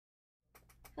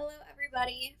Hello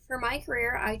everybody. For my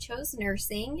career, I chose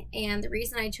nursing, and the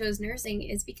reason I chose nursing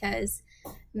is because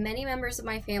many members of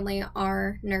my family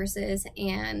are nurses,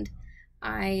 and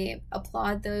I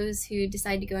applaud those who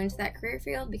decide to go into that career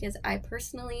field because I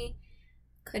personally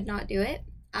could not do it.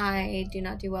 I do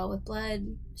not do well with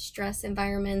blood, stress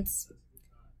environments.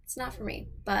 It's not for me,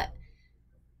 but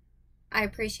I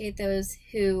appreciate those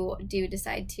who do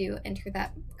decide to enter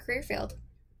that career field.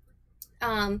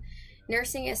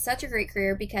 Nursing is such a great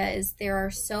career because there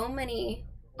are so many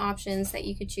options that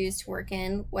you could choose to work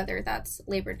in, whether that's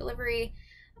labor delivery,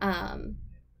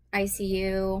 ICU,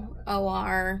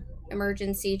 OR,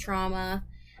 emergency trauma.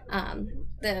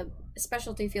 The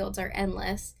specialty fields are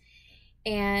endless.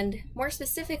 And more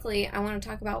specifically, I want to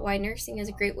talk about why nursing is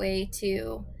a great way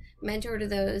to mentor to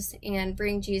those and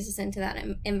bring Jesus into that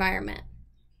environment.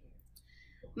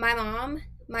 My mom,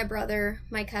 my brother,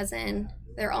 my cousin,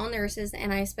 they're all nurses,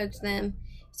 and I spoke to them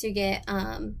to get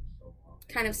kind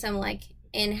of some like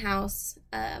in-house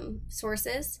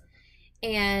sources,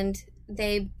 and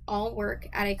they all work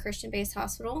at a Christian-based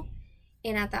hospital,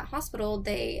 and at that hospital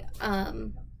they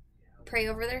pray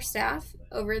over their staff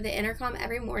over the intercom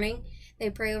every morning. They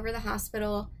pray over the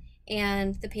hospital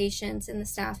and the patients and the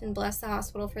staff and bless the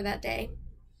hospital for that day.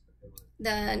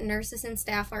 The nurses and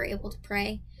staff are able to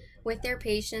pray with their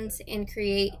patients and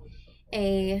create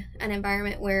an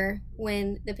environment where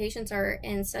when the patients are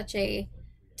in such a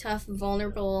tough,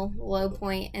 vulnerable, low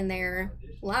point in their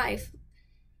life,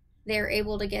 they're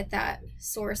able to get that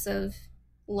source of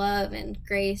love and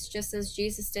grace just as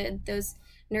Jesus did. Those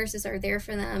nurses are there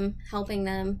for them, helping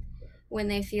them when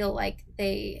they feel like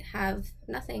they have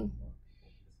nothing.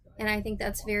 And I think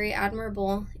that's very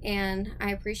admirable, and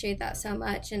I appreciate that so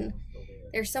much. And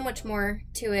there's so much more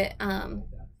to it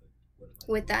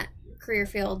with that career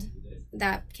field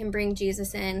that can bring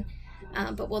Jesus in,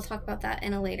 but we'll talk about that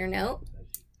in a later note.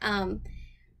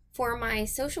 For my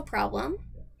social problem,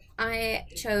 I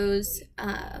chose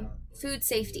food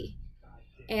safety,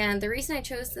 and the reason I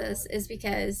chose this is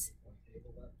because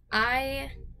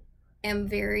I am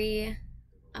very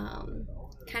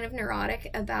kind of neurotic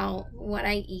about what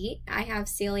I eat. I have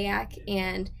celiac,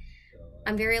 and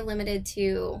I'm very limited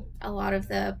to a lot of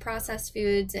the processed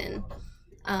foods and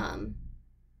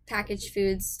packaged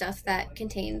foods, stuff that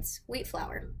contains wheat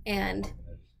flour. And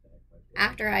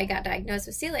after I got diagnosed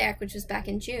with celiac, which was back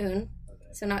in June,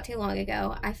 so not too long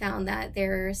ago, I found that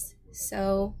there's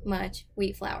so much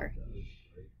wheat flour.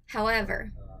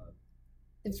 However,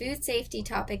 the food safety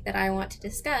topic that I want to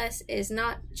discuss is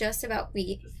not just about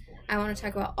wheat. I want to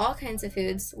talk about all kinds of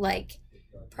foods like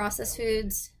processed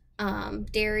foods,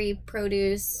 dairy,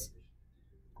 produce,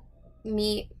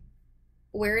 meat.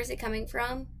 Where is it coming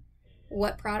from?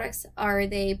 What products are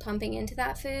they pumping into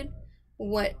that food?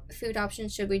 What food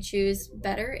options should we choose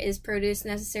better? Is produce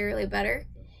necessarily better?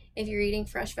 If you're eating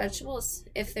fresh vegetables,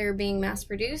 if they're being mass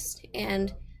produced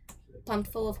and pumped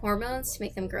full of hormones to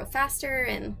make them grow faster,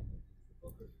 and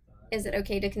is it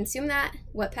okay to consume that?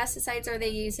 What pesticides are they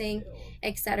using,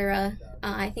 etc.?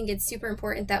 I think it's super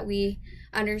important that we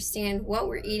understand what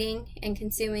we're eating and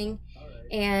consuming,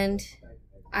 and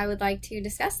I would like to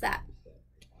discuss that.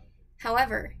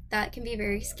 However, that can be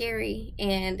very scary,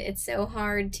 and it's so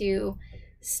hard to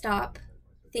stop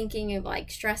thinking of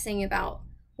like stressing about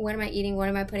what am I eating, what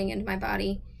am I putting into my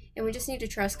body, and we just need to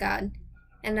trust God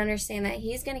and understand that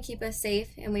He's going to keep us safe,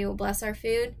 and we will bless our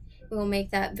food. We will make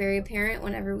that very apparent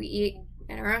whenever we eat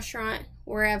in a restaurant,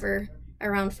 wherever,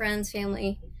 around friends,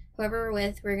 family, whoever we're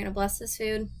with. We're going to bless this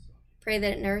food, pray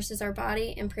that it nourishes our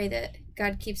body, and pray that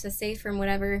God keeps us safe from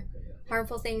whatever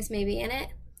harmful things may be in it.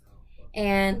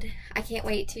 And I can't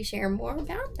wait to share more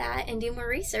about that and do more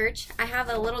research. I have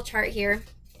a little chart here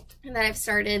that I've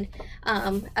started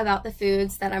about the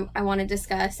foods that I want to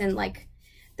discuss, and like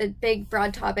the big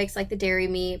broad topics like the dairy,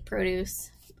 meat,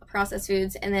 produce, processed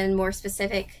foods, and then more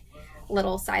specific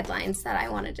little sidelines that I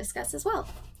want to discuss as well.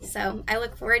 So I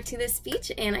look forward to this speech,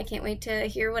 and I can't wait to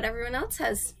hear what everyone else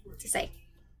has to say.